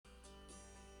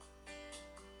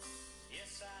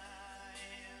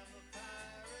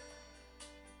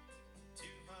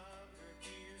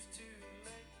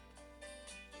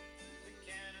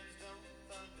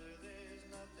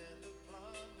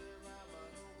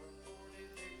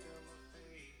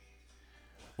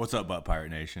What's up, Butt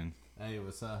Pirate Nation? Hey,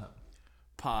 what's up?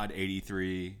 Pod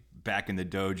 83, back in the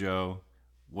dojo.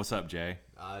 What's up, Jay?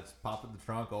 It's popping the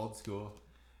trunk, old school.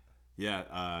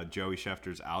 Yeah, Joey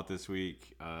Schefter's out this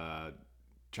week,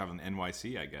 traveling to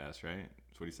NYC, I guess, right?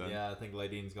 That's what he said? Yeah, I think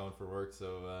Ladine's going for work,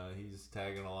 so he's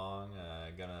tagging along.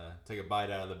 Gonna take a bite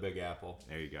out of the Big Apple.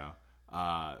 There you go.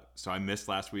 So I missed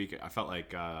last week. I felt like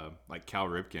Cal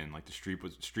Ripken, like the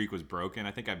streak was broken.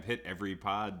 I think I've hit every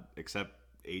pod except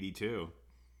 82.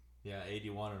 Yeah,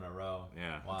 81 in a row.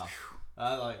 Yeah. Wow.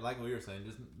 Like we were saying,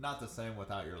 just not the same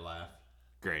without your laugh.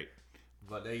 Great.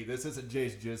 But hey, this isn't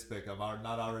Jay's Jizz Pick. I'm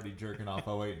not already jerking off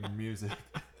 08 in music.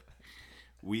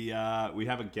 We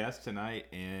have a guest tonight,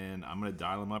 and I'm gonna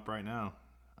dial him up right now.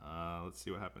 Let's see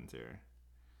what happens here.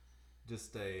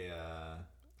 Just I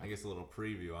guess a little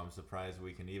preview. I'm surprised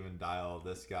we can even dial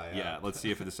this guy up. Yeah, let's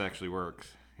see if this actually works.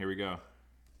 Here we go.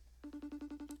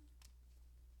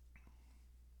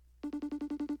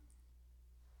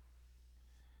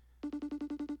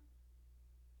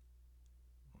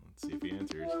 Let's see if he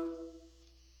answers.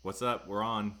 What's up? We're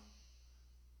on.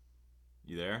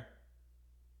 You there?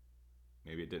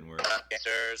 Maybe it didn't work.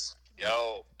 Answers.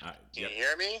 Yo, can you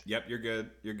hear me? Yep, you're good.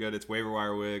 You're good. It's Waiver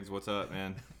Wire Wigs. What's up,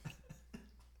 man?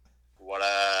 What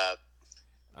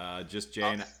up? Just Jay.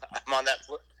 And I'm on that.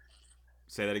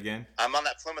 say that again. I'm on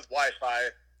that Plymouth Wi-Fi.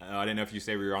 I didn't know if you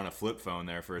say we were on a flip phone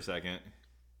there for a second.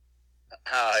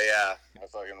 Oh yeah, I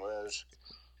fucking wish.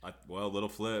 Well, little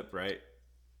flip, right?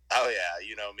 Oh yeah,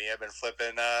 you know me. I've been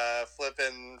flipping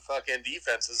fucking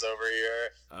defenses over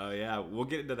here. Oh yeah, we'll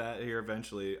get into that here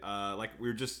eventually. Like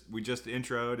we just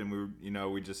introed and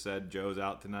we just said Joe's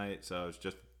out tonight, so it's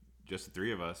just the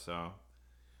three of us. So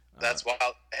that's wild.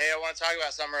 Hey, I want to talk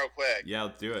about something real quick. Yeah,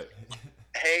 let's do it.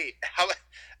 Hey, how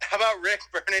about Rick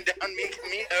burning down Mi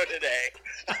Camino today?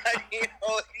 I mean,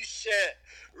 holy shit,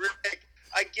 Rick.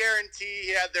 I guarantee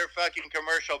he had their fucking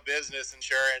commercial business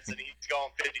insurance, and he's going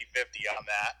 50-50 on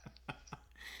that.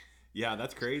 Yeah,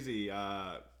 that's crazy.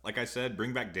 Like I said,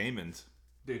 bring back Damon's.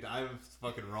 Dude, I was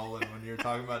fucking rolling when you were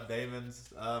talking about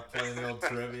Damon's playing the old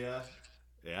trivia.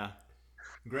 Yeah.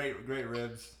 Great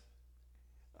ribs.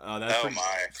 That's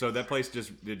my. So that place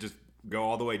just go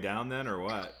all the way down then, or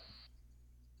what?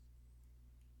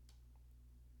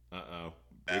 Uh-oh.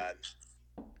 Bad.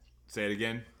 Say it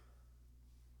again.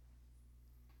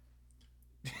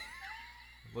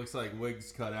 Looks like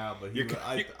Wiggs cut out, but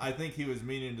I think he was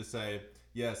meaning to say,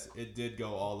 yes, it did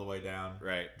go all the way down.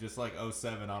 Right. Just like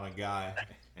 07 on a guy.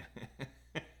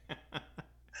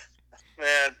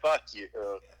 Man, fuck you.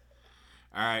 All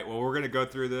right, well, we're going to go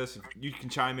through this. You can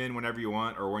chime in whenever you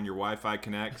want or when your Wi-Fi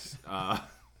connects.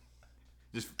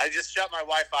 I just shut my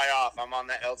Wi-Fi off. I'm on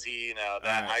that LTE now,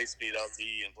 that high-speed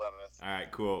LTE in Plymouth. All right,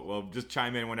 cool. Well, just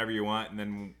chime in whenever you want, and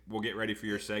then we'll get ready for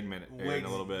your segment in a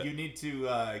little bit. You need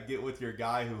to get with your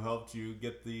guy who helped you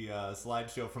get the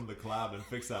slideshow from the cloud and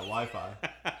fix that Wi-Fi.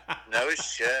 No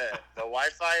shit. The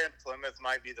Wi-Fi in Plymouth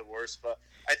might be the worst, but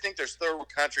I think there's third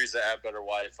world countries that have better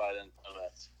Wi-Fi than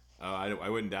Plymouth. Oh, I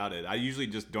wouldn't doubt it. I usually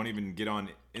just don't even get on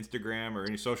Instagram or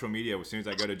any social media as soon as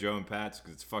I go to Joe and Pat's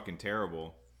because it's fucking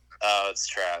terrible. Oh, it's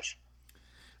trash.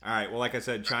 All right. Well, like I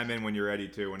said, chime in when you're ready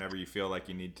to, whenever you feel like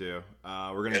you need to.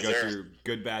 We're going to go through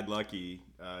good, bad, lucky.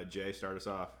 Jay, start us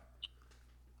off.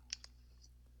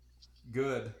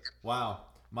 Good. Wow.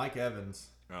 Mike Evans.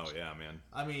 Oh, yeah, man.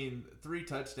 I mean, 3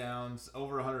 touchdowns,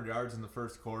 over 100 yards in the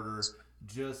first quarter,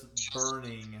 just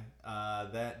burning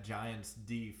that Giants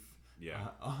def. Yeah.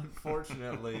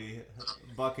 Unfortunately,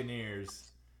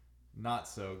 Buccaneers, not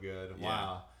so good. Yeah.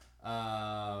 Wow.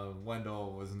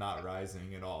 Wendell was not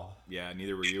rising at all. Yeah,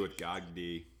 neither were you with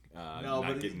Gogdi. No, not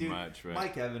but getting much. But...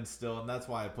 Mike Evans still, and that's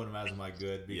why I put him as my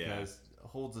good, because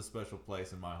holds a special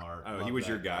place in my heart. Oh, Love he was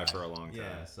your guy for a long time.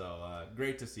 Yeah, so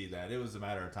great to see that. It was a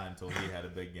matter of time until he had a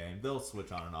big game. They'll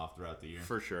switch on and off throughout the year.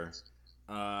 For sure.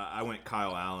 I went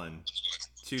Kyle Allen.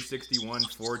 261,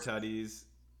 4 tutties.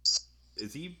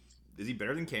 Is he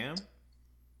better than Cam?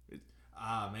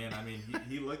 Man, I mean,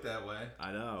 he looked that way.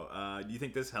 I know. Do you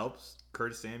think this helps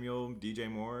Curtis Samuel, DJ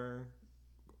Moore,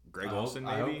 Greg Olsen,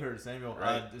 maybe? I hope Curtis Samuel.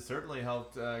 Right. It certainly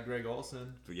helped Greg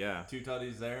Olsen. So, yeah. 2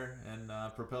 tutties there and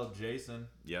propelled Jason.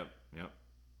 Yep.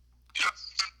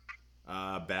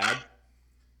 Bad?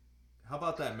 How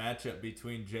about that matchup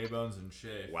between J-Bones and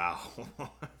Shea? Wow.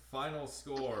 Final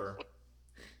score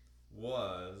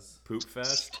was... Poop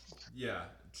Fest? Yeah.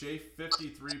 Shea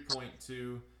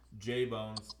 53.2,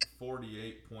 J-Bones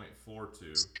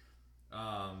 48.42.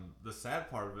 The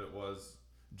sad part of it was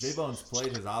J-Bones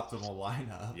played his optimal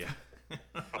lineup. Yeah.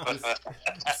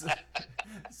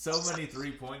 So many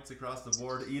 3 points across the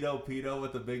board. Ito Pito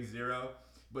with the big 0.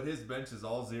 But his bench is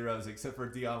all zeros except for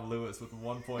Dion Lewis with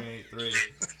 1.83.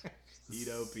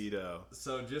 Pedo.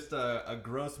 So just a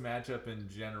gross matchup in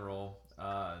general.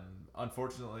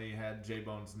 Unfortunately, had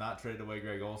J-Bones not traded away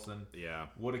Greg Olson,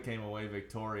 would have came away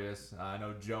victorious. I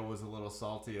know Joe was a little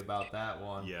salty about that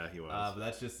one. Yeah, he was. But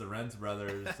that's just the Renz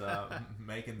brothers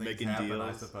making things happen, deals.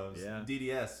 I suppose. Yeah.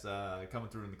 DDS coming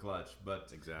through in the clutch.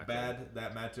 But exactly. Bad,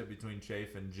 that matchup between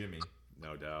Chafe and Jimmy.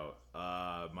 No doubt.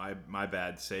 My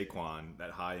bad, Saquon,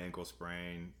 that high ankle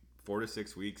sprain, 4 to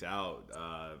 6 weeks out.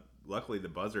 Luckily, the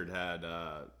Buzzard had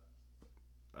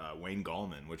Wayne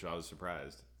Gallman, which I was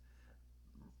surprised.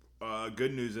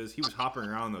 Good news is he was hopping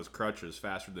around those crutches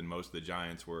faster than most of the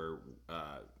Giants were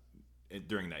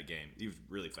during that game. He was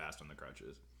really fast on the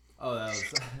crutches. Oh,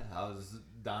 I was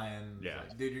dying. Yeah.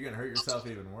 Like, dude, you're going to hurt yourself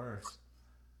even worse.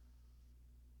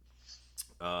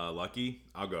 Lucky,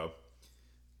 I'll go.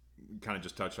 Kind of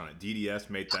just touched on it. DDS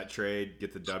made that trade,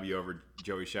 get the W over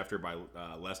Joey Schefter by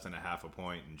less than a half a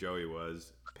point, and Joey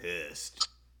was pissed.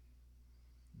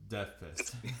 Death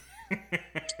pissed.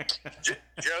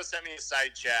 Joe sent me a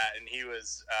side chat, and he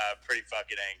was pretty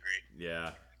fucking angry.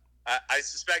 Yeah. I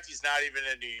suspect he's not even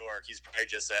in New York. He's probably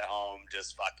just at home,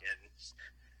 just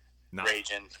fucking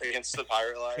raging against the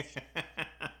pirate life.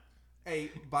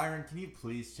 Hey, Byron, can you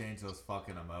please change those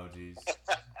fucking emojis?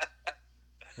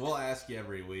 We'll ask you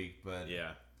every week, but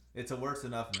it's a worse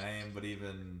enough name, but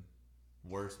even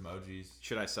worse emojis.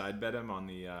 Should I side bet him on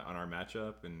our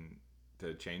matchup and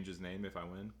to change his name if I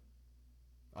win?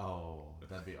 Oh,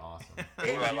 that'd be awesome.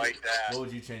 I like that. What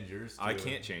would you change yours to? I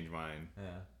can't change mine.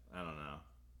 Yeah. I don't know.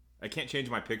 I can't change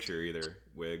my picture either,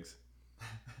 Wiggs.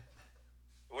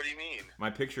 What do you mean? My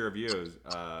picture of you is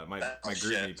my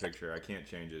GroupMe picture. I can't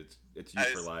change it. It's you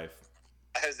for life.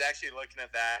 I was actually looking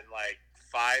at that, and like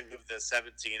 5 of the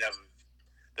 17 of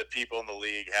the people in the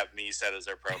league have me set as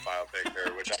their profile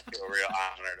picture, which I feel real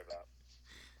honored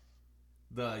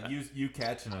about. You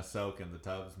catching a soak in the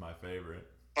tub is my favorite.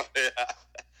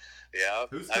 Yeah.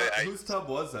 Whose tub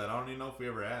was that? I don't even know if we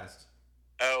ever asked.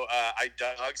 Oh, I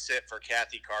dog sit for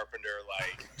Kathy Carpenter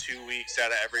like 2 weeks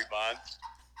out of every month.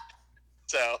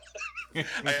 So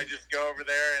I just go over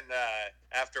there, and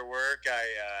after work, I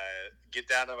get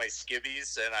down to my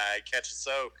skivvies and I catch a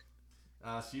soak.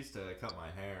 She used to cut my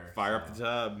hair. Fire up the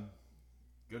tub.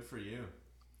 Good for you.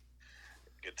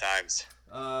 Good times.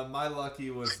 My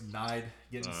lucky was Nide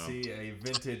getting to see a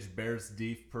vintage Bears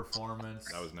Deep performance.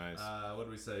 That was nice. What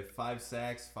did we say? 5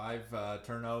 sacks, 5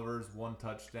 turnovers, 1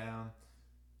 touchdown.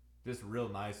 Just real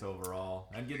nice overall.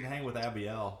 And getting to hang with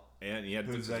Abiel. And he had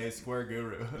who's a square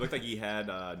guru. It looked like he had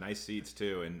nice seats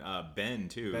too, and Ben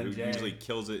too, who J. usually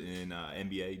kills it in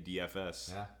NBA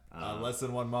DFS. Yeah, less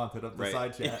than 1 month. Hit up the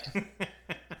side chat.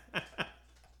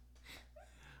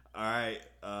 All right,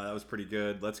 that was pretty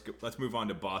good. Let's move on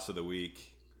to boss of the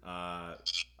week.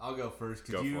 I'll go first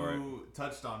because you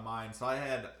touched on mine. So I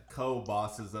had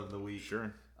co-bosses of the week.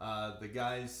 Sure. The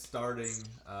guys starting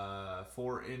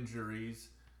 4 injuries.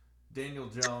 Daniel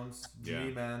Jones,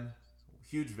 G-Man.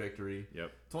 Huge victory.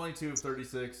 Yep. 22 of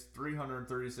 36,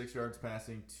 336 yards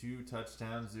passing, 2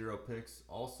 touchdowns, 0 picks.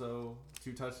 Also,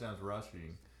 2 touchdowns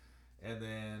rushing. And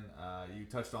then you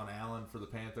touched on Allen for the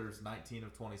Panthers, 19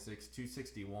 of 26,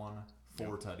 261,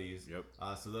 4 tutties. Yep.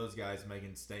 So those guys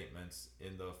making statements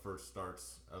in the first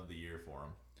starts of the year for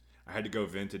them. I had to go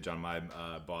vintage on my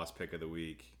boss pick of the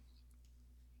week.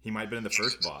 He might have been the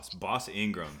first Boss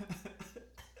Ingram.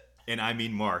 And I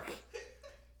mean Mark.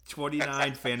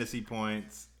 29 fantasy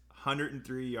points,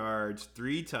 103 yards,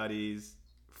 3 tutties,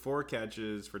 4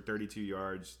 catches for 32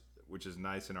 yards, which is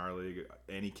nice in our league.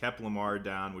 And he kept Lamar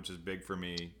down, which is big for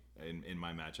me in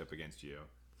my matchup against you.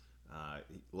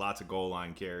 Lots of goal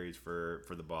line carries for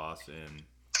the boss, and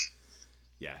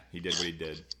yeah, he did what he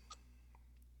did.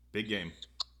 Big game.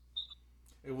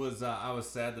 It was. I was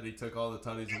sad that he took all the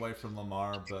tutties away from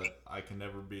Lamar, but I can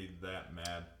never be that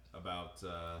mad about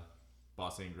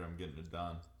Boss Ingram getting it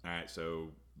done. All right, so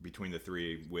between the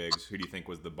 3 Wigs, who do you think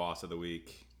was the boss of the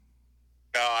week?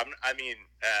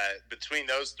 Between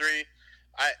those 3,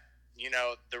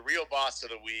 the real boss of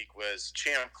the week was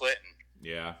Champ Clinton.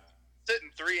 Yeah.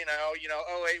 Sitting 3-0,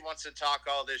 08 wants to talk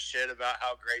all this shit about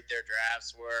how great their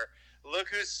drafts were. Look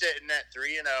who's sitting at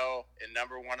 3-0 and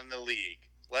number 1 in the league.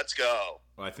 Let's go.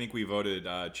 Well, I think we voted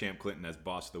Champ Clinton as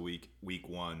boss of the week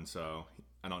 1, so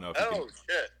I don't know if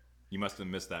shit. You must have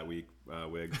missed that week,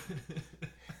 Wig.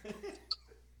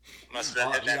 Must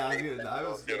have been I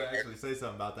was going to actually say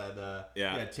something about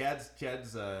that. Chad's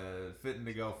fitting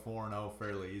to go 4-0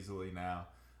 fairly easily now.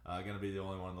 Going to be the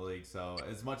only one in the league. So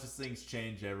as much as things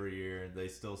change every year, they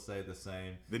still say the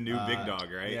same. The new big dog,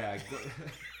 right? Yeah.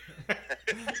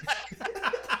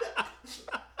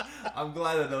 I'm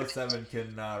glad that 07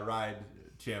 can ride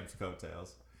Champ's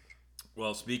coattails.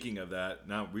 Well, speaking of that,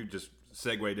 now we've just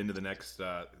segued into the next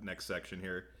section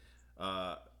here.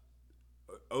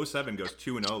 07 goes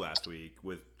 2-0 last week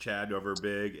with Chad over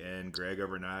Big and Greg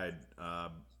over Nide.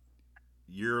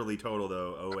 Yearly total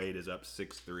though, 08 is up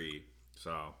 6-3.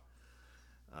 So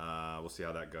we'll see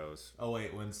how that goes.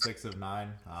 08 wins 6 of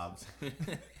 9.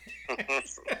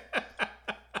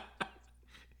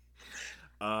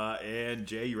 And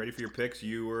Jay, you ready for your picks?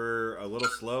 You were a little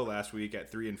slow last week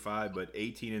at 3-5, but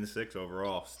 18-6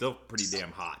 overall. Still pretty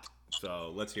damn hot.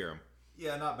 So let's hear them.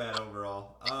 Yeah, not bad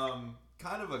overall.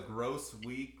 Kind of a gross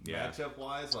week matchup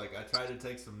wise. Like I tried to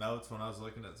take some notes when I was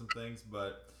looking at some things,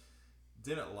 but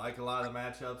didn't like a lot of the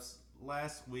matchups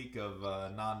last week of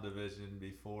non-division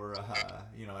before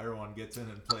everyone gets in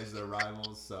and plays their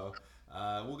rivals. So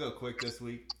we'll go quick this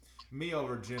week. Me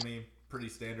over Jimmy, pretty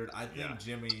standard. I think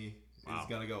Jimmy is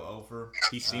going to go over.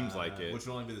 He seems like it. Which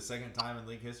will only be the second time in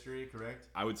league history, correct?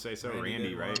 I would say so.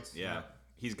 Randy, right? Once. Yeah.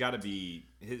 He's got to be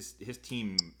his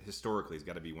team historically has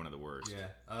got to be one of the worst. Yeah,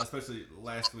 especially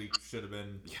last week should have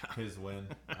been his win.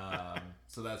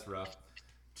 So that's rough.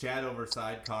 Chad over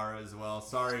Sidecar as well.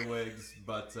 Sorry, Wiggs,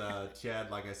 but Chad,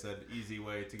 like I said, easy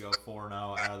way to go 4-0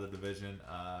 out of the division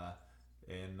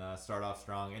and start off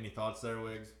strong. Any thoughts there,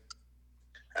 Wiggs?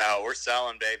 Oh, we're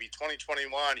selling, baby.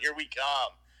 2021, here we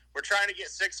come. We're trying to get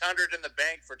 600 in the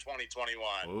bank for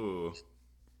 2021. Ooh.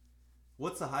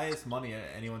 What's the highest money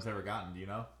anyone's ever gotten? Do you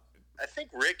know? I think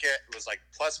Rick was like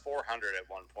plus 400 at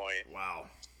one point. Wow.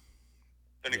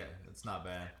 Yeah, it's not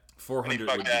bad. 400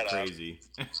 would be crazy.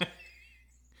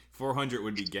 400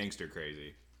 would be gangster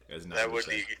crazy. That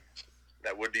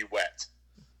would be wet.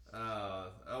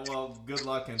 Well, good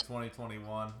luck in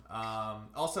 2021.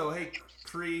 Also, hey,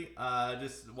 Cree,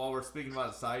 just while we're speaking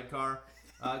about Sidecar,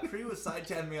 Cree was side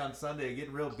chatting me on Sunday,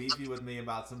 getting real beefy with me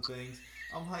about some things.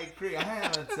 I'm like, Cree, I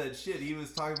haven't said shit. He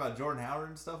was talking about Jordan Howard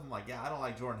and stuff. I'm like, yeah, I don't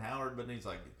like Jordan Howard. But then he's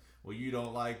like, well, you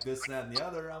don't like this, that, and the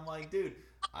other. I'm like, dude,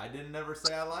 I didn't ever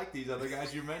say I like these other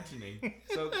guys you're mentioning.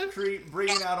 So, Cree, bring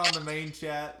it out on the main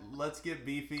chat. Let's get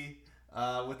beefy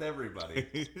with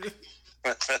everybody.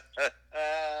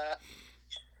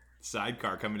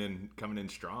 Sidecar coming in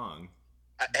strong.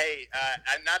 Hey,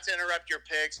 not to interrupt your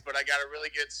picks, but I got a really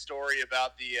good story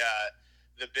about the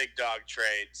Big Dog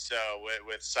trade. So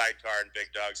with Sidecar and Big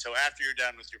Dog. So after you're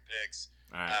done with your picks,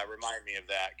 remind me of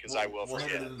that because I will forget.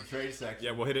 We'll hit it in the trade section.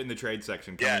 Yeah, we'll hit it in the trade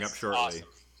section coming up shortly. Awesome.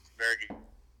 Very good.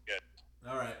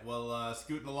 All right. Well,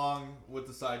 scooting along with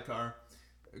the Sidecar.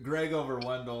 Greg over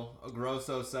Wendell, a gross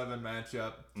 07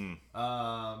 matchup.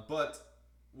 But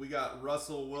we got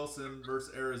Russell Wilson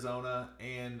versus Arizona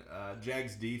and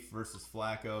Jags Deef versus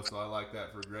Flacco. So I like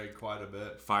that for Greg quite a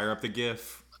bit. Fire up the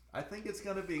GIF. I think it's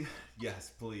going to be...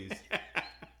 Yes, please.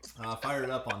 Fired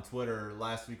up on Twitter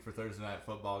last week for Thursday Night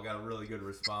Football. Got a really good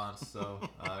response. So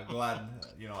glad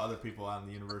other people out in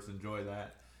the universe enjoy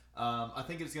that. I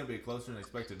think it's going to be a closer than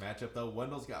expected matchup, though.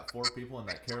 Wendell's got 4 people in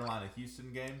that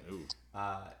Carolina-Houston game. Ooh.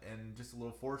 And just a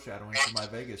little foreshadowing for my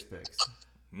Vegas picks.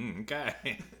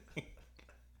 Okay.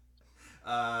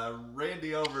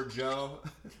 Randy over Joe.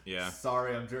 Yeah.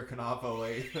 Sorry, I'm jerking off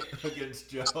 08 against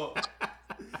Joe.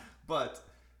 But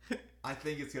I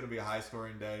think it's going to be a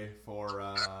high-scoring day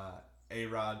for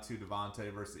A-Rod to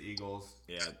Devontae versus the Eagles.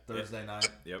 Yeah. Thursday night.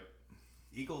 Yep.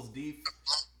 Eagles deep.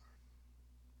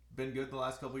 Been good the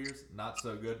last couple years. Not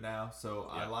so good now. So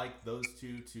I like those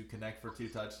two to connect for 2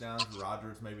 touchdowns.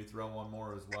 Rodgers maybe throw one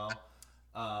more as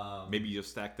well. Maybe you'll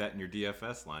stack that in your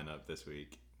DFS lineup this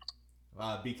week.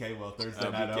 BK will Thursday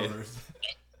night overs.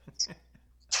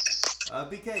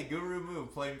 BK, guru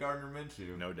move, playing Gardner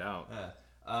Minshew. No doubt.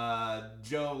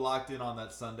 Joe locked in on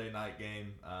that Sunday night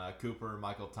game. Cooper,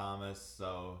 Michael Thomas.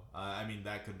 So,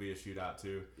 that could be a shootout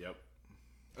too. Yep.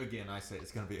 Again, I say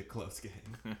it's going to be a close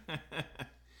game.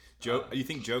 Joe, you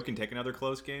think Joe can take another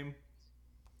close game?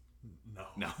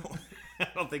 No. I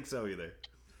don't think so either.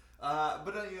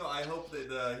 But I hope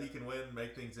that he can win,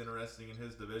 make things interesting in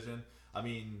his division.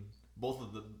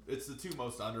 It's the 2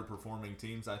 most underperforming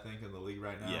teams, I think, in the league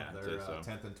right now. Yeah, they're so.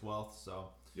 10th and 12th, so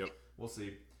yep. We'll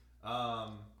see.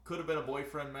 Could have been a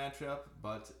boyfriend matchup,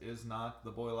 but is not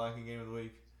the boy liking game of the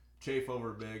week. Chafe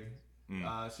over Big.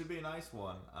 Should be a nice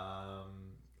one.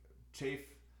 Chafe,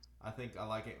 I think I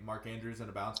like it. Mark Andrews in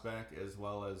a bounce back, as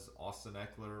well as Austin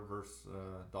Eckler versus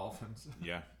Dolphins.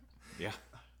 Yeah.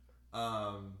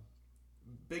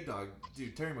 Big Dog,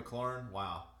 dude, Terry McLaurin,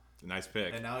 wow. Nice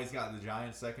pick. And now he's got the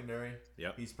Giants secondary.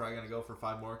 Yep. He's probably going to go for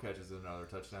 5 more catches and another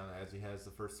touchdown as he has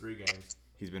the first 3 games.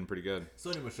 He's been pretty good.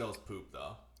 Sonny Michel's poop,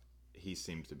 though. He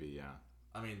seems to be, yeah.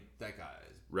 I mean, that guy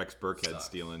is. Rex Burkhead Sucks.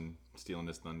 stealing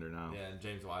his thunder now. Yeah, and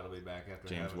James White will be back after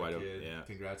James having White a will- kid. yeah.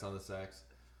 Congrats on the sex.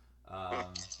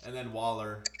 And then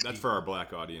Waller. That's for our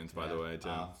black audience, by the way,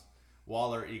 Tim.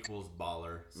 Waller equals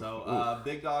baller. So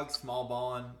big dog, small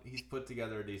ballin'. He's put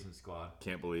together a decent squad.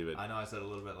 Can't believe it. I know I said a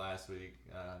little bit last week,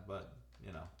 but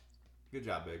good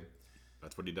job, Big.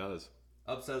 That's what he does.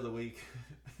 Upset of the week.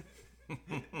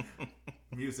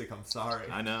 Music. I'm sorry.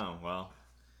 I know. Well,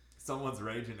 Someone's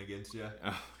raging against you.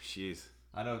 oh, jeez.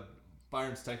 I know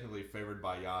Byron's technically favored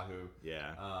by Yahoo.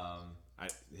 Yeah.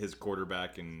 His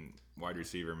quarterback and wide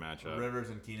receiver matchup. Rivers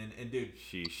and Keenan. And dude,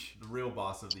 Sheesh. the real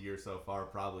boss of the year so far,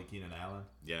 probably Keenan Allen.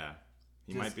 Yeah.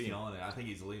 He Just might be. killing it. I think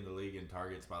he's leading the league in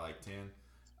targets by like 10.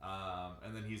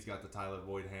 And then he's got the Tyler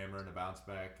Boyd hammer and a bounce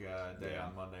back day Yeah.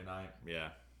 on Monday night. Yeah.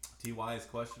 Ty is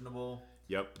questionable.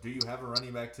 Yep. Do you have a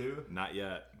running back too? Not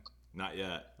yet. Not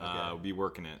yet. Okay. We'll be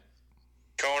working it.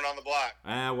 Cohen on the block.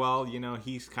 Well,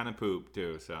 he's kind of pooped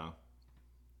too, so.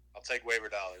 I'll take waiver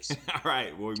dollars. All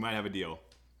right. Well, we might have a deal.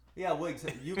 Yeah, Wiggs,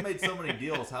 you've made so many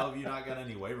deals. How have you not got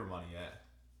any waiver money yet?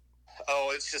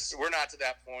 Oh, it's just we're not to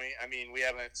that point. I mean, we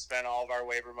haven't spent all of our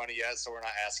waiver money yet, so we're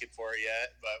not asking for it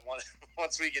yet. But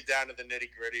once we get down to the nitty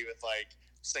gritty with like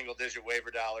single-digit waiver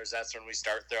dollars, that's when we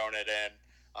start throwing it in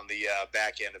on the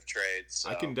back end of trades. So.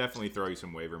 I can definitely throw you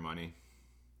some waiver money.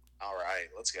 All right,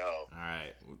 let's go. All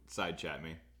right. Side chat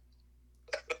me.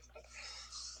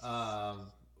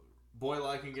 Boy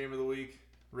liking game of the week,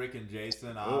 Rick and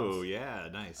Jason. Oh, yeah.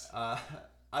 Nice.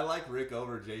 I like Rick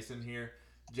over Jason here.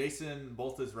 Jason,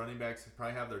 both his running backs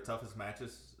probably have their toughest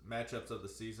matchups of the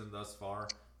season thus far.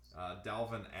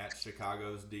 Dalvin at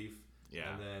Chicago's Deef.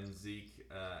 Yeah. And then Zeke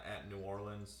at New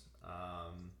Orleans.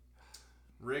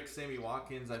 Rick, Sammy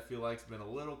Watkins, I feel like, has been a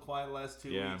little quiet the last 2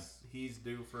 Yeah. weeks. He's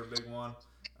due for a big one.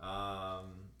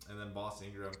 And then Boss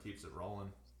Ingram keeps it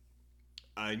rolling.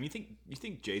 You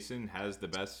think Jason has the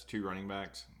best two running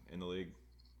backs in the league?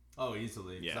 Oh,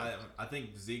 easily. 'Cause Yeah. I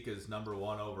think Zeke is number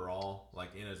one overall,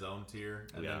 like in his own tier.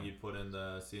 And Yeah. then you'd put in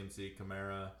the CMC,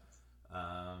 Kamara.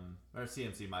 Or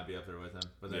CMC might be up there with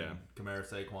him. But then Yeah. Kamara,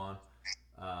 Saquon.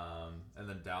 And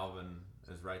then Dalvin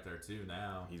is right there too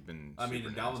now. He's been. I mean, super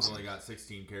and Dalvin's nasty. only got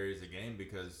 16 carries a game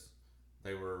because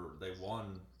they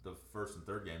won the first and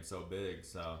third game so big.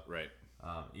 So Right.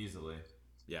 easily.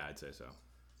 Yeah, I'd say so.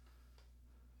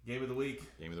 Game of the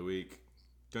week. Game of the week.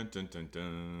 Dun dun dun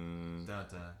dun. Dun,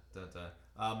 dun, dun,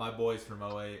 dun. My boys from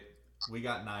 08, we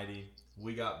got 90.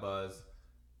 We got Buzz.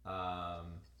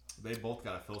 They both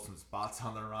got to fill some spots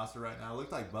on their roster right now. It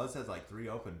looked like Buzz has like 3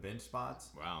 open bench spots.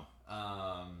 Wow.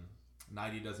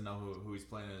 90 doesn't know who he's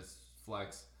playing as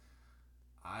flex.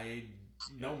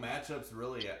 No matchups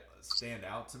really stand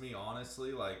out to me,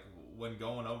 honestly. Like when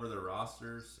going over their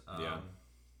rosters. Yeah.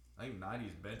 I think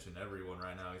 90's benching everyone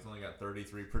right now. He's only got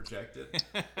 33 projected.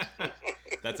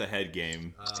 That's a head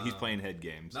game. He's playing head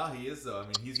games. No, he is though. I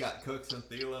mean, he's got Cooks and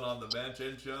Thielen on the bench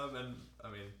and Chubb, and I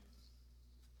mean,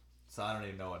 so I don't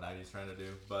even know what 90's trying to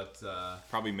do. But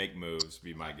Probably make moves,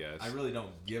 be my guess. I really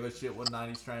don't give a shit what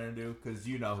 90's trying to do because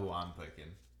you know who I'm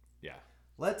picking. Yeah.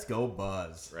 Let's go,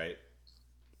 Buzz. Right.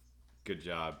 Good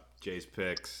job. Jay's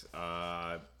picks.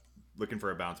 Looking for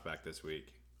a bounce back this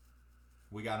week.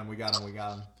 We got him.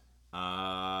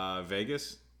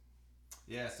 Vegas.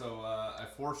 Yeah, so I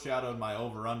foreshadowed my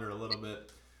over-under a little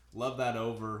bit. Love that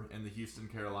over in the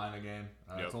Houston-Carolina game.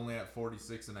 Yep. It's only at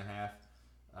 46.5.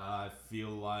 I feel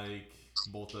like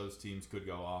both those teams could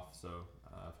go off, so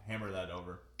hammer that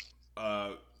over.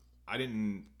 I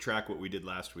didn't track what we did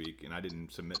last week, and I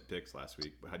didn't submit picks last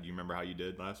week. But do you remember how you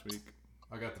did last week?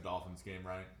 I got the Dolphins game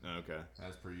right, Okay.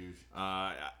 as per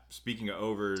usual. Speaking of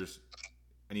overs,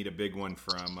 I need a big one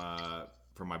from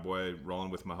my boy rolling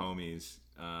with my homies.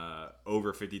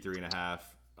 Over 53.5,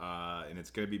 and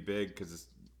it's gonna be big because it's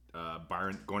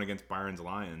Byron going against Byron's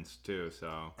Lions too.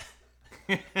 So,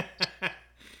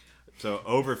 so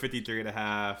over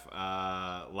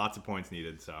 53.5. Lots of points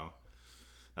needed. So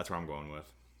that's where I'm going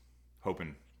with,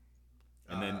 hoping.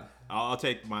 And then I'll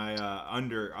take my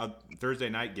under Thursday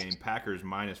night game. Packers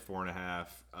minus 4.5.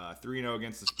 3-0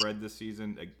 against the spread this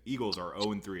season. Eagles are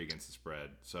 0-3 against the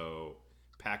spread. So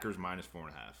Packers minus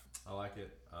 4.5. I like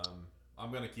it. I'm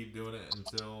going to keep doing it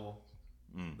until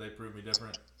they prove me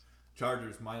different.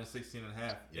 Chargers minus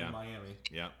 16.5 Yeah. in Miami.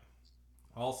 Yeah.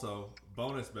 Also,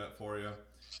 bonus bet for you.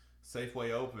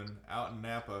 Safeway Open out in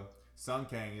Napa. Sun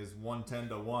Kang is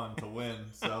 110-1 to win.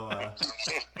 So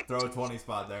throw a 20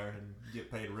 spot there and get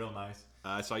paid real nice.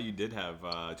 I saw you did have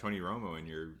Tony Romo in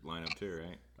your lineup too,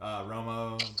 right?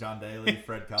 Romo, John Daly,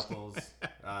 Fred Couples.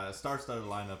 Star-studded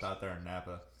lineup out there in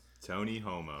Napa. Tony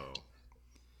Homo.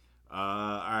 All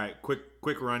right,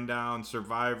 quick rundown.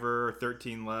 Survivor,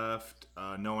 13 left.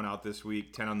 No one out this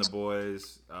week. 10 on the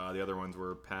boys. The other ones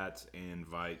were Pats and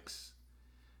Vikes.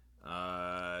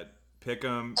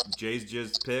 Pick'em. Jay's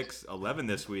Jizz picks 11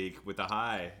 this week with a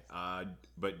high.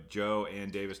 But Joe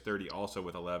and Davis 30 also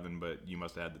with 11. But you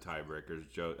must have had the tiebreakers.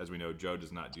 Joe, as we know, Joe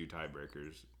does not do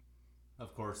tiebreakers.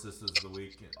 Of course, this is the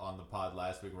week on the pod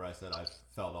last week where I said I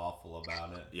felt awful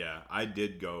about it. Yeah, I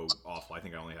did go awful. I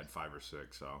think I only had 5 or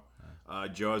 6. So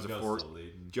Joe has a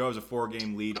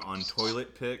 4-game lead on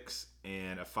toilet picks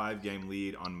and a 5-game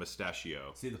lead on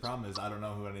mustachio. See, the problem is I don't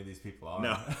know who any of these people are.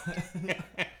 No.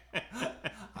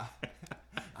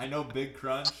 I know Big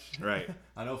Crunch. Right.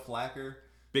 I know Flacker.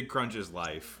 Big Crunch is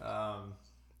life. Yeah.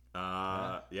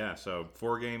 So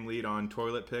 4-game lead on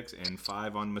toilet picks and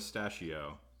 5 on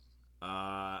mustachio.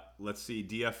 Let's see.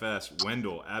 DFS.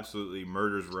 Wendell absolutely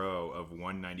murders Rowe of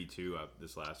 192 up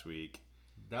this last week.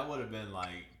 That would have been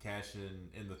like cashing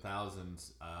in the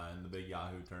thousands in the big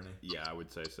Yahoo tourney. Yeah, I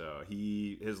would say so.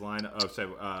 His line.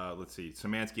 Let's see.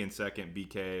 Szymanski in second.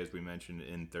 BK, as we mentioned,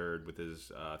 in third with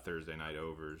his Thursday night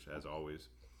overs as always.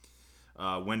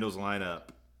 Wendell's lineup: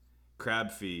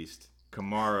 Crab Feast,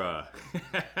 Kamara,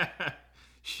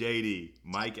 Shady,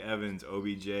 Mike Evans,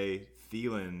 OBJ,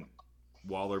 Thielen,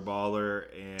 Waller Baller,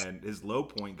 and his low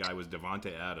point guy was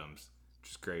Devontae Adams,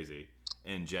 which is crazy,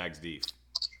 and Jags Deef.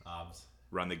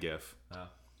 Run the GIF.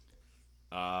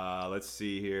 Oh. Let's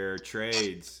see here.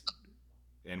 Trades.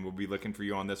 And we'll be looking for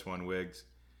you on this one, Wiggs.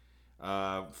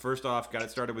 First off, got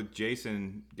it started with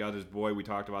Jason. Got his boy. We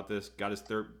talked about this. Got his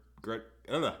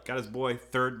boy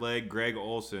third leg, Greg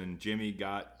Olson. Jimmy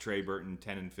got Trey Burton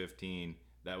 10 and 15.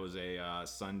 That was a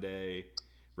Sunday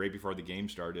right before the game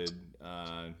started.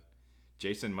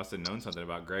 Jason must have known something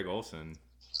about Greg Olson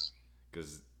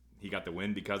because he got the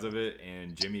win because of it,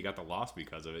 and Jimmy got the loss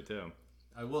because of it too.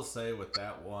 I will say with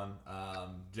that one,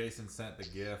 Jason sent the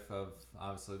GIF of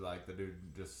obviously like the dude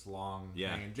just long.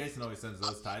 Yeah. And Jason always sends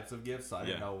those types of GIFs, so I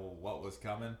didn't know what was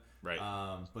coming. Right.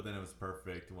 But then it was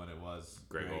perfect when it was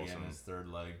Greg Olson and his third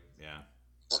leg. Yeah.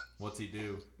 What's he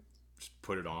do? Just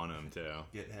put it on him too.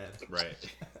 Get head. Right.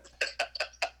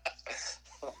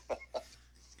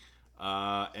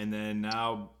 And then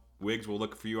now Wiggs will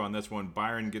look for you on this one.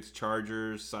 Byron gets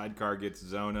Chargers, Sidecar gets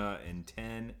Zona, and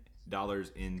 $10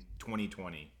 in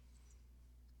 2020.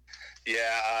 Yeah,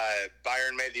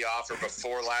 Byron made the offer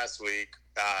before last week.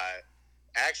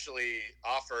 Actually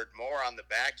offered more on the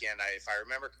back end, if I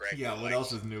remember correctly. Yeah, what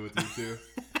else is new with you two?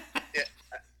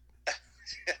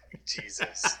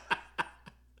 Jesus.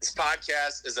 This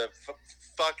podcast is a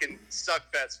fucking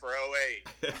suck fest for 08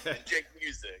 and Jake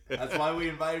Music. That's why we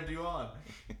invited you on.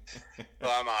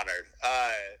 Well, I'm honored.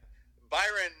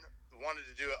 Byron wanted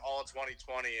to do it all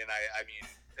 2020, and I mean,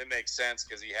 it makes sense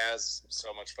because he has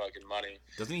so much fucking money.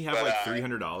 Doesn't he have like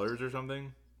 $300 or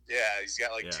something? Yeah, he's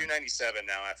got like $297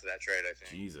 now after that trade, I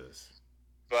think. Jesus.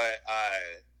 But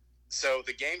so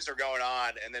the games are going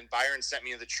on, and then Byron sent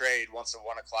me the trade once the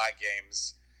 1 o'clock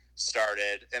games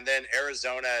started, and then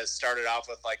Arizona started off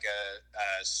with like a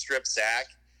strip sack,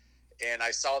 and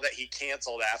I saw that he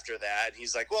canceled after that. And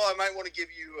he's like, "Well, I might want to give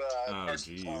you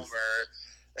Carson Palmer,"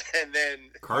 and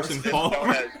then Carson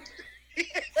Palmer.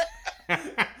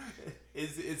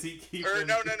 Is he keeping? Or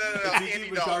no.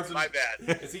 Andy Dalton. My bad.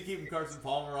 Is he keeping Carson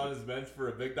Palmer on his bench for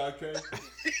a big dog trade?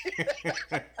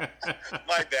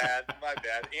 My bad.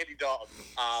 Andy Dalton.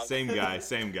 Same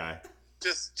guy.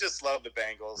 Just love the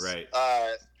Bengals. Right.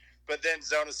 But then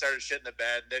Zona started shitting the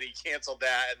bed. Then he canceled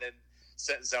that, and then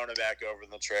sent Zona back over in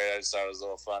the trade. I just thought it was a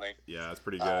little funny. Yeah, that's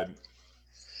pretty good.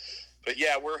 But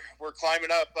yeah, we're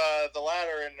climbing up the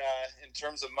ladder in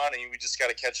terms of money. We just got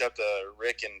to catch up to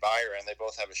Rick and Byron. They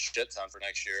both have a shit ton for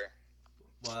next year.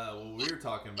 Well, what we were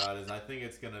talking about is I think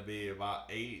it's going to be about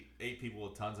eight people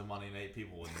with tons of money and 8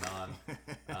 people with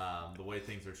none. The way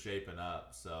things are shaping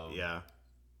up. So yeah,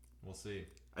 we'll see.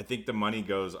 I think the money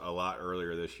goes a lot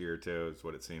earlier this year too. Is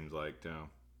what it seems like too.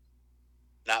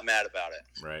 Not mad about it.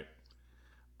 Right.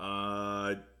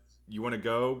 You want to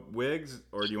go Wiggs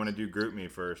or do you want to do Group Me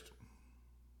first?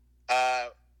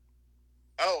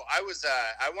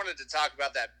 I wanted to talk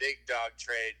about that big dog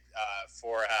trade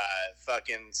for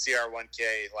fucking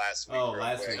CR1K last week. Oh,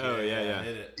 last week. Oh, yeah.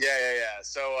 Hit it. Yeah.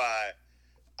 So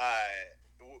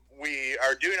we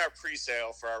are doing our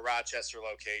pre-sale for our Rochester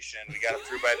location. We got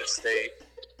approved by the state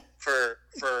for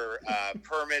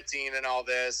permitting and all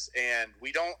this, and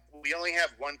we only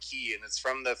have one key, and it's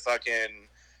from the fucking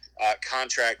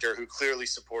contractor who clearly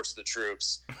supports the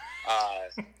troops.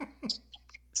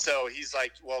 So he's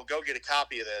like, well, go get a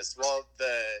copy of this. Well,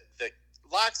 the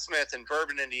locksmith in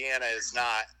Bourbon, Indiana is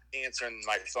not answering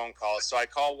my phone calls. So I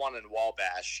call one in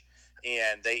Wabash,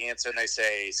 and they answer and they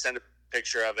say, send a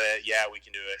picture of it. Yeah, we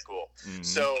can do it. Cool. Mhm.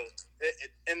 So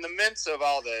in the midst of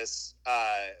all this,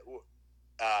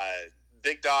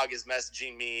 Big Dog is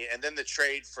messaging me, and then the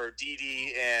trade for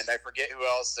Didi and I forget who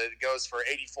else. It goes for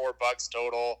 $84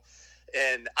 total.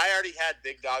 And I already had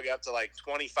Big Dog up to like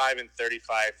 25 and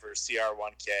 35 for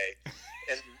CR1K.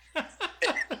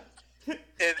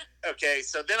 And okay,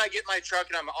 so then I get in my truck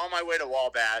and I'm on my way to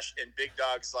Wabash, and Big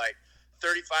Dog's like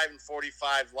 35 and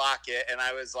 45, lock it. And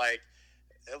I was like,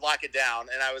 lock it down.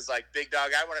 And I was like, Big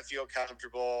Dog, I want to feel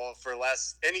comfortable for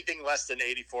anything less than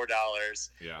 $84.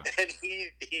 Yeah. And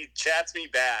he chats me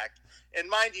back. And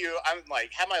mind you, I'm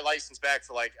like, have my license back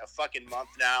for like a fucking month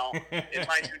now in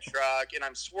my new truck, and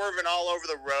I'm swerving all over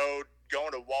the road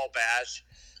going to Wabash,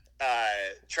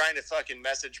 trying to fucking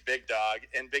message Big Dog.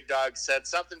 And Big Dog said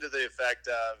something to the effect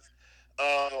of,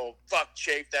 oh, fuck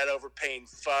Chafe, that overpaying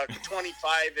fuck,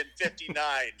 25 and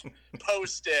 59,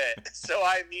 post it. So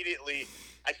I immediately,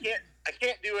 I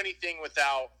can't do anything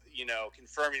without,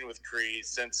 confirming with Cree,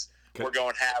 since we're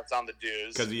going halves on the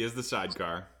dues. Because he is the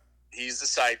sidecar. He's the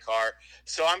sidecar.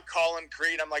 So I'm calling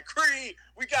Cree, and I'm like, Cree,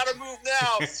 we got to move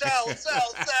now. Sell.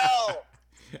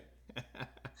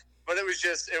 But it was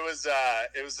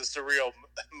a surreal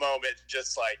moment.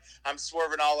 Just like I'm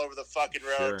swerving all over the fucking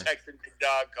road, Sure. texting Big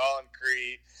Dog, calling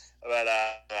Cree. But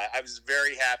I was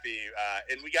very happy.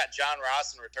 And we got John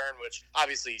Ross in return, which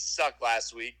obviously sucked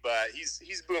last week, but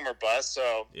he's boomer bust,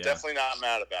 so Yeah. definitely not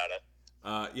mad about it.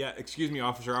 Yeah, excuse me,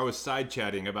 officer. I was side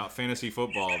chatting about fantasy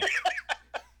football.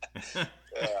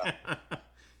 Yeah.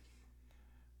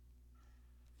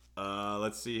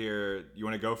 Let's see here. You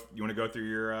want to go through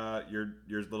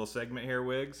your little segment here,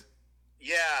 Wiggs?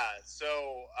 Yeah,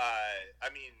 so,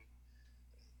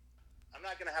 I'm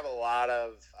not going to have a lot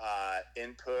of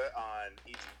input on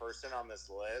each person on this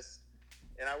list.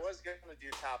 And I was going to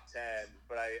do top 10,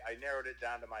 but I narrowed it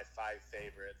down to my 5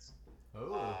 favorites.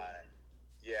 Oh.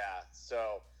 Yeah,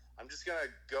 so I'm just going to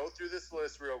go through this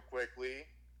list real quickly.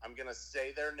 I'm going to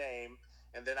say their name,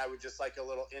 and then I would just like a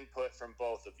little input from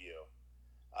both of you.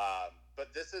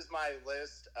 But this is my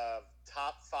list of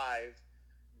top 5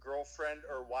 girlfriend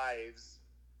or wives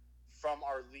from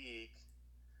our league.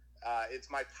 It's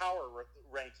my power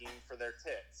ranking for their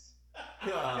tits.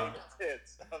 Favorite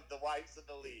tits of the wives of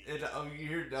the league.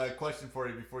 Here, question for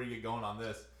you before you get going on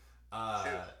this.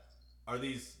 Are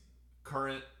these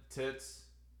current tits?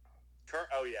 Current.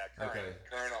 Okay.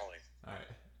 Current only. All right.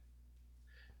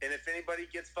 And if anybody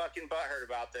gets fucking butthurt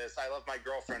about this, I left my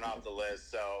girlfriend off the list,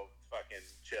 so fucking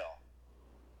chill.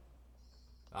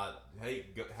 Hey,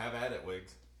 have at it,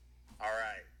 Wiggs. All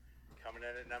right. Coming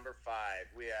in at number 5,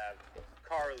 we have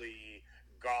Carly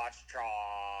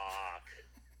Gottschalk.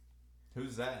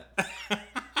 Who's that?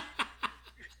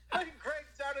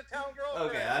 Greg's out-of-town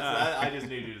girlfriend. Okay, I just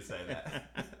need you to say that.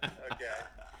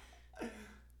 Okay.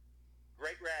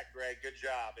 Great rack, Greg. Good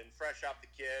job. And fresh off the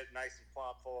kid, nice and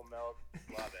plump, full of milk.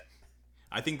 Love it.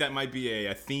 I think that might be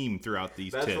a theme throughout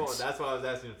these That's tits. that's why I was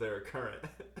asking if they were current.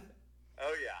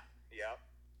 Oh, yeah. Yep.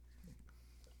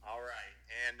 All right.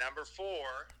 And number 4,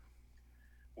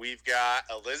 we've got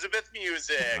Elizabeth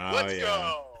Music. Oh, Let's yeah.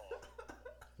 go.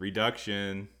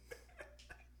 Reduction.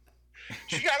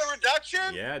 She got a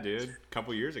reduction? Yeah, dude. A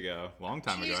couple years ago. Long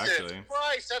time ago, Jesus actually.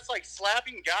 Christ, that's like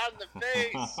slapping God in the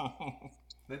face.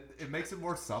 It makes it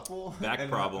more supple. Back and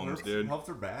problems, dude. Helps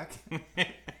her back.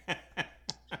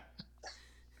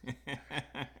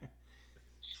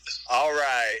 All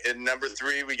right. And number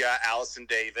 3, we got Allison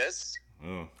Davis.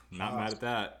 Oh, not mad at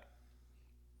that.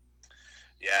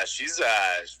 Yeah, she's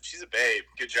a babe.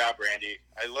 Good job, Randy.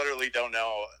 I literally don't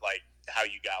know like how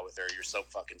you got with her. You're so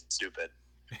fucking stupid.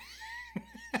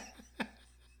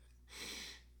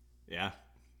 Yeah.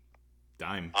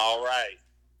 Dime. All right.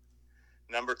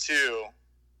 Number 2,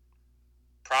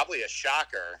 probably a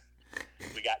shocker.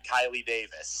 We got Kylie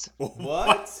Davis.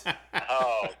 What?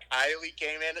 Oh, Kylie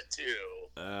came in at 2.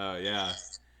 Oh, yeah.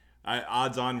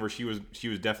 Odds on where she was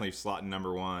definitely slotting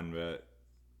number 1, but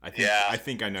I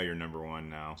think I know you're number 1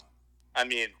 now. I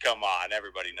mean, come on.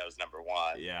 Everybody knows number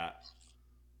 1. Yeah.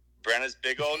 Brenna's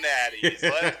big old natties.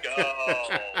 Let's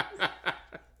go.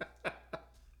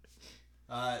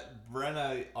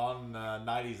 Brenna on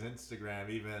 90's Instagram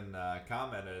even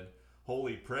commented,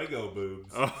 "Holy prego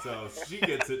boobs." Oh. So she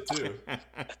gets it too.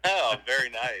 Oh, very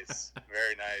nice.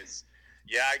 Very nice.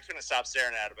 Yeah, I couldn't stop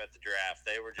staring at them at the draft.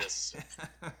 They were just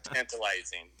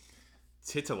tantalizing.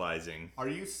 Titillizing. Are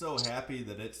you so happy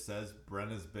that it says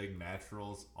Brenna's Big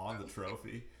Naturals on the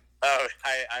trophy? Oh,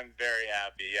 I'm very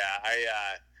happy. Yeah,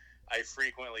 I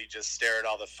frequently just stare at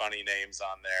all the funny names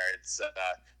on there. It's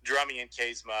Drummy and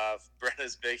K's Muff,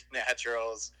 Brenna's Big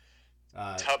Naturals,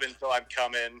 Tub until I'm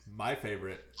coming. My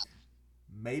favorite,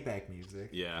 Maybach music.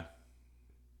 Yeah.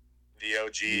 The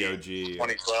OG. The OG.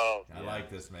 2012. I like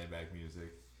this Maybach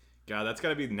music. God, that's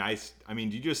gotta be nice. I mean,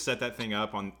 do you just set that thing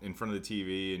up in front of the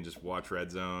TV and just watch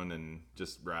Red Zone and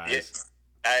just rise?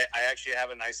 I actually have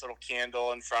a nice little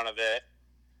candle in front of it,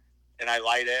 and I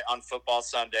light it on football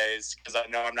Sundays because I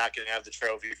know I'm not going to have the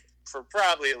trophy for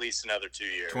probably at least another 2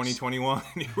 years. 2021,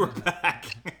 you were back.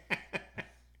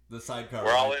 The sidecar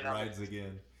We're all in rides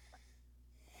again.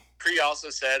 Cree also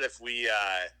said if we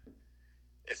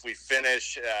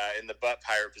finish in the butt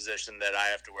pirate position that I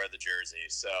have to wear the jersey.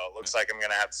 So it looks like I'm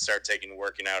going to have to start taking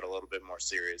working out a little bit more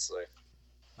seriously.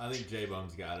 I think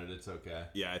J-Bum's got it. It's okay.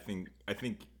 Yeah, I think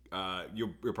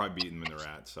you'll probably beat them in the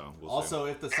rat. So we'll also,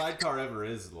 if the sidecar ever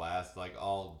is last, like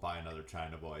I'll buy another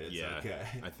China Boy. It's okay.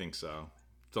 I think so.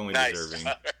 It's only nice. deserving.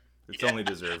 It's only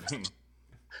deserving.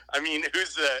 I mean,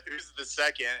 who's the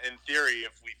second? In theory,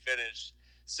 if we finish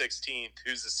 16th,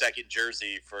 who's the second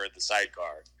jersey for the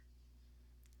sidecar?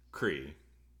 Cree.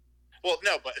 Well,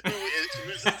 no, but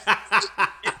who's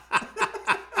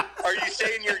Are you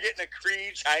saying you're getting a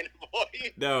Cree China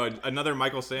Boy? No, another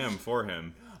Michael Sam for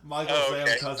him. Michael Sam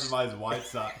customized White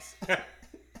Sox.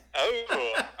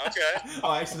 Oh, okay.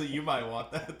 Oh, actually, you might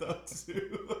want that though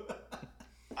too.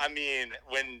 I mean,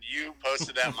 when you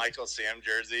posted that Michael Sam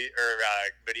jersey or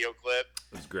video clip,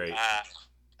 It was great. Man,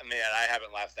 I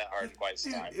haven't laughed that hard in quite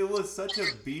some time. It was such a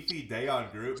beefy day on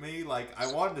GroupMe. Like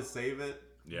I wanted to save it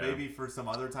maybe for some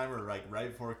other time or like right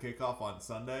before kickoff on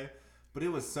Sunday. But it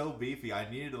was so beefy. I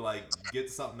needed to like get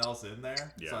something else in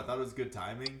there. Yeah. So I thought it was good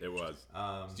timing. It was.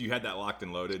 So you had that locked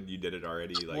and loaded. You did it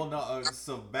already. Like, well, no.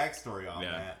 So backstory on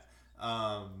that.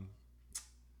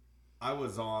 I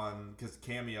was on because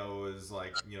Cameo is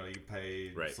like you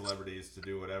pay celebrities to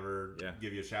do whatever,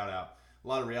 give you a shout out. A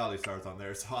lot of reality stars on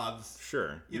there, so I was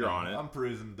you're on it. I'm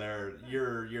perusing there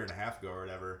year and a half ago or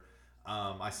whatever.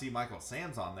 I see Michael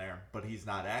Sam's on there, but he's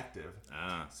not active.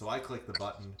 So I click the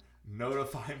button.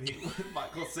 Notify me when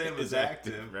Michael Sam is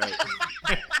active. Right.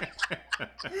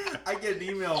 I get an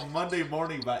email Monday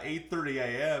morning about 8:30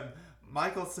 a.m.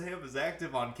 Michael Sam is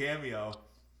active on Cameo.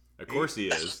 Of course he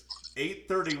is.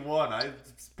 8:31. I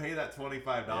pay that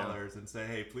 $25 and say,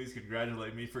 "Hey, please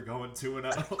congratulate me for going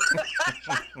 2-0."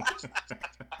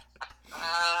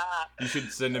 You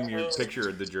should send him your picture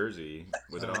of the jersey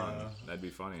with it on. That'd be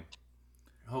funny.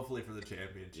 Hopefully for the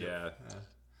championship. Yeah.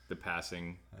 The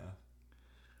passing.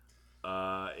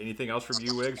 Anything else from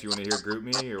you, Wiggs? You want to hear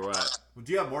GroupMe or what?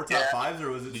 Do you have more top fives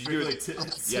or was it strictly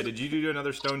tits? Yeah, did you do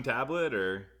another stone tablet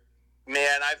or?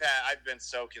 Man, I've been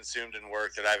so consumed in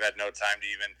work that I've had no time to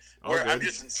even. I'm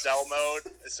just in sell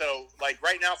mode. So like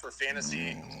right now for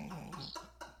fantasy,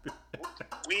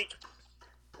 week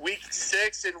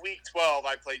 6 and week 12,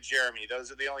 I play Jeremy.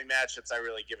 Those are the only matchups I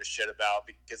really give a shit about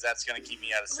because that's going to keep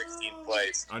me out of 16th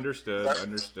place. Understood.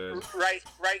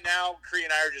 Right now, Cree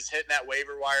and I are just hitting that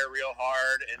waiver wire real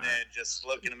hard and then just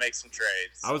looking to make some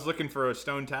trades. I was looking for a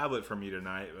stone tablet from you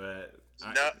tonight, but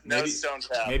no stone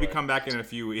tablet. Maybe come back in a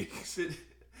few weeks.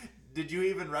 Did you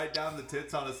even write down the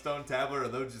tits on a stone tablet, or are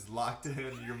those just locked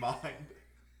in your mind?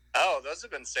 Oh, those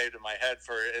have been saved in my head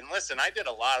for. And listen, I did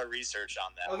a lot of research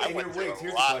on that. Okay, here's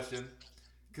the question,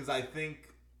 because I think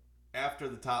after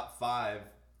the top 5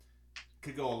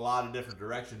 could go a lot of different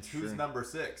directions. Sure. Who's number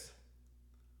 6?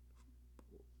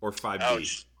 Or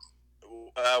 5B?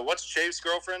 What's Chave's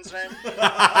girlfriend's name?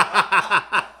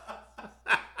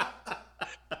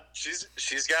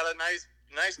 She's got a nice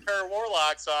pair of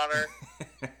warlocks on her.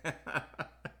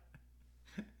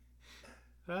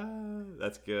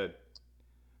 That's good.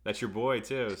 That's your boy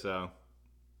too, so.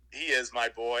 He is my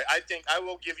boy. I think I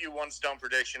will give you one stone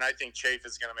prediction. I think Chafe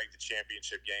is going to make the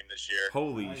championship game this year.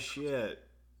 Holy shit.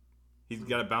 He's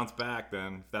got to bounce back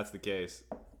then, if that's the case.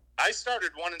 I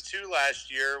started 1-2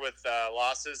 last year with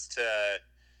losses to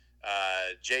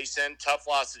Jason, tough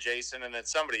loss to Jason, and then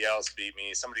somebody else beat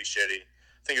me, somebody shitty.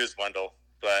 I think it was Wendell,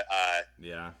 but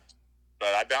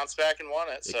But I bounced back and won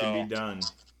it. It can be done.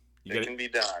 It can be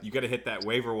done. You got to hit that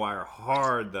waiver wire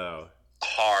hard, though.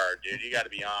 Hard, dude. You got to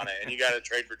be on it, and you got to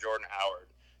trade for Jordan Howard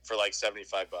for like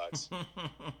 $75.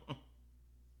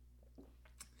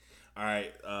 All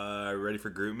right, ready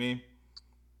for GroupMe?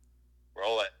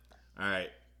 Roll it. All right.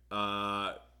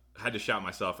 Had to shout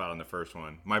myself out on the first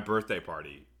one. My birthday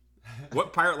party.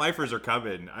 What Pirate Lifers are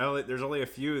coming? There's only a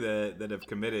few that have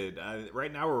committed.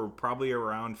 Right now, we're probably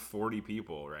around 40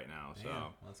 people right now. So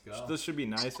let's go. This should be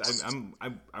nice.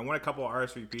 I want a couple of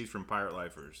RSVPs from Pirate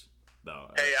Lifers,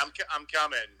 though. Hey, I'm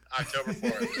coming October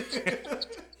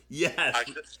 4th. Yes.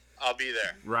 I'll be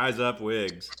there. Rise up,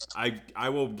 Wiggs. I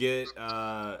will get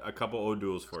a couple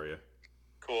O'Douls for you.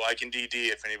 cool. I can DD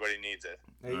if anybody needs it.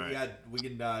 Hey, All right. yeah, we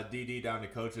can DD down to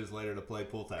coaches later to play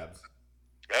pull tabs.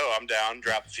 Oh, I'm down.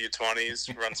 Drop a few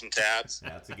 20s, run some tabs. Yeah,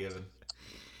 that's a given.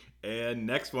 And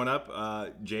next one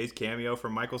up, Jay's cameo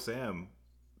from Michael Sam.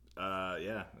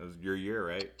 Yeah, it was your year,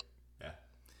 right? Yeah.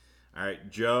 All right,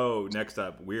 Joe, next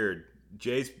up. Weird.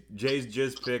 Jay's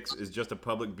Jizz Picks is just a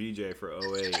public BJ for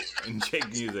 08 and Jake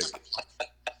Music.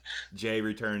 Jay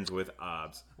returns with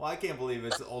OBS. Well, I can't believe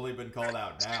it's only been called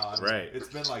out now. I mean, Right. It's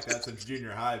been like that since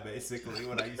junior high, basically,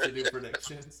 when I used to do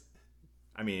predictions.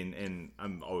 I mean, and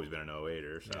I've always been an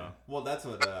 08er, so. Yeah. Well, that's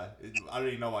what, I don't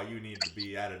even know why you need to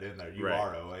be added in there. You Right.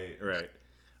 are 08.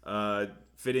 Right.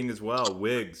 Fitting as well,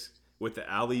 Wiggs with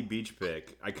the Ali Beach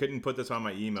pick. I couldn't put this on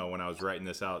my email when I was writing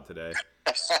this out today.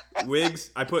 Wiggs,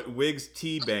 I put Wiggs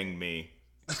teabanged me.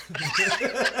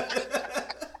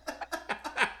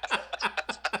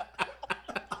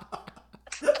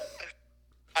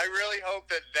 I really hope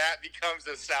that becomes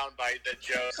a soundbite that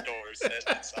Joe stores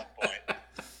at some point.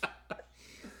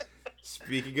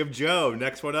 Speaking of Joe,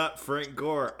 next one up, Frank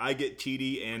Gore. I get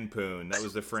TD and Poon. That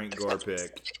was the Frank Gore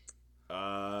pick.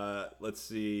 Let's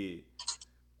see.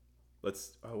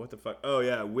 What the fuck? Oh,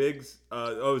 yeah, Wiggs.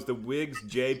 It was the Wiggs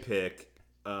J pick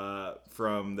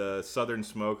from the Southern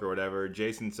Smoke or whatever.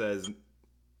 Jason says,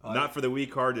 not for the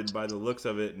weak-hearted, by the looks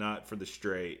of it, not for the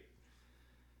straight.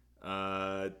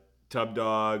 Tub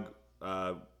Dog,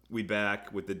 we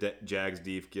back with the Jags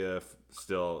Deef GIF.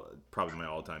 Still probably my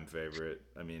all-time favorite.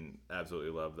 I mean,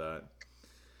 absolutely love that.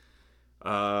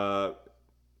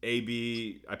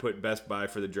 AB, I put Best Buy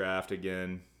for the draft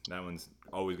again. That one's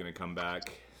always going to come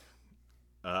back.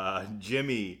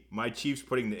 Jimmy, my Chiefs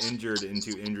putting the injured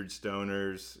into injured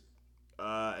stoners.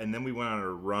 And then we went on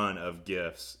a run of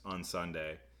gifts on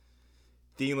Sunday.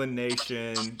 Thielen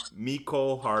Nation,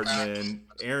 Mecole Hardman,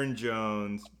 Aaron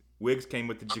Jones, Wiggs came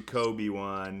with the Jacoby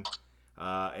one,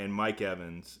 and Mike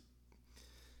Evans.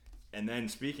 And then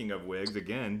speaking of Wiggs,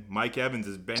 again, Mike Evans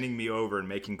is bending me over and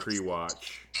making Cree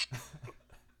watch.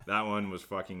 That one was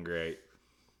fucking great.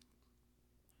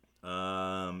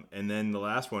 And then the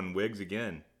last one, Wiggs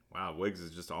again. Wow, Wiggs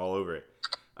is just all over it.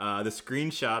 The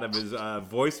screenshot of his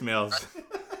voicemails.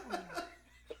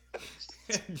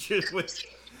 Just with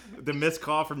the missed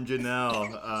call from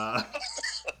Janelle.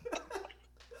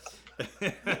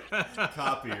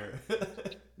 Copier.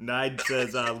 Nide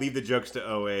says, leave the jokes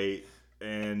to 08.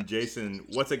 And Jason,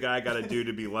 what's a guy got to do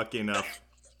to be lucky enough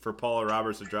for Paula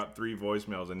Roberts to drop 3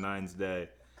 voicemails in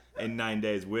 9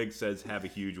 days? Wiggs says, have a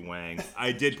huge wang.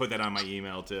 I did put that on my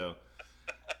email, too.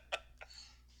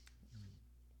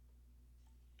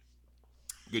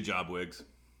 Good job, Wiggs.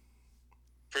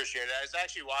 Appreciate it. I was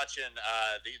actually watching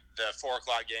the 4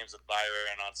 o'clock games with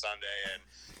Byron on Sunday, and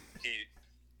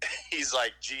he's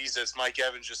like, Jesus, Mike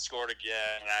Evans just scored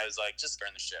again. And I was like, just turn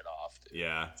the shit off, dude.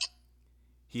 Yeah.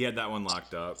 He had that one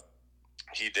locked up.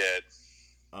 He did.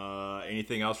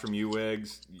 Anything else from you,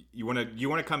 Wiggs? You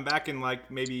wanna come back in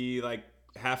maybe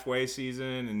halfway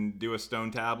season and do a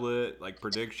Stone Tablet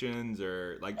predictions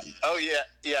or Oh yeah.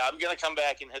 I'm gonna come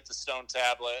back and hit the Stone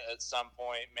Tablet at some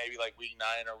point, maybe week 9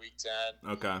 or week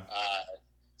 10. Okay.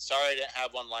 Sorry I didn't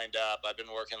have one lined up. I've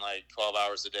been working 12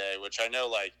 hours a day, which I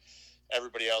know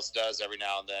everybody else does every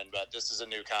now and then, but this is a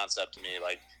new concept to me,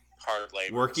 hard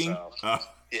labor. Working? So, Oh.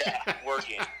 yeah,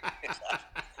 working.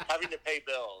 Having to pay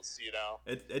bills,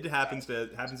 It happens to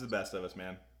the best of us,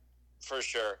 man. For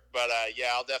sure. But,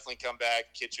 yeah, I'll definitely come back,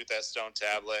 hit you with that Stone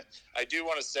Tablet. I do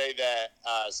want to say that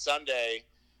Sunday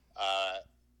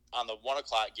on the 1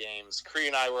 o'clock games, Cree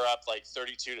and I were up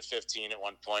 32-15 at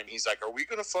one point. He's like, are we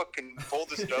going to fucking pull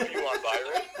this W on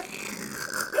Byron?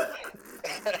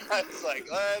 I was like,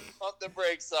 let's pump the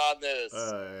brakes on this.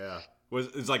 Yeah.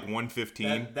 It's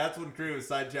 115. That's when Cree was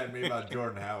side chatting me about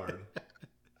Jordan Howard.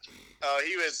 Oh,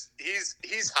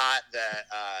 he's hot that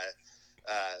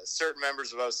certain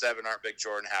members of 07 aren't big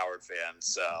Jordan Howard fans.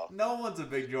 So No one's a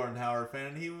big Jordan Howard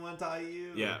fan. He went to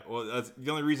IU. Yeah, well, that's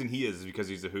the only reason he is because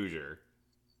he's a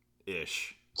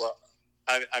Hoosier-ish. well,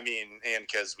 I mean, and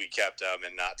because we kept him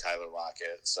and not Tyler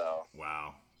Lockett. So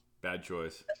Wow, bad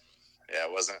choice. yeah,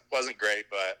 it wasn't great,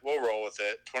 but we'll roll with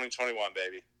it. 2021,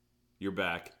 baby. You're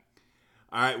back.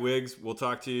 All right, Wiggs, we'll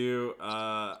talk to you.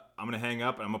 I'm going to hang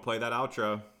up, and I'm going to play that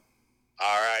outro.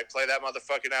 All right, play that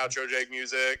motherfucking outro, Jake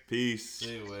Music. Peace.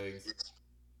 See you, Wiggs.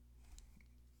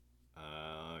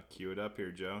 Cue it up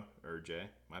here, Joe. Or Jay.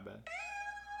 My bad.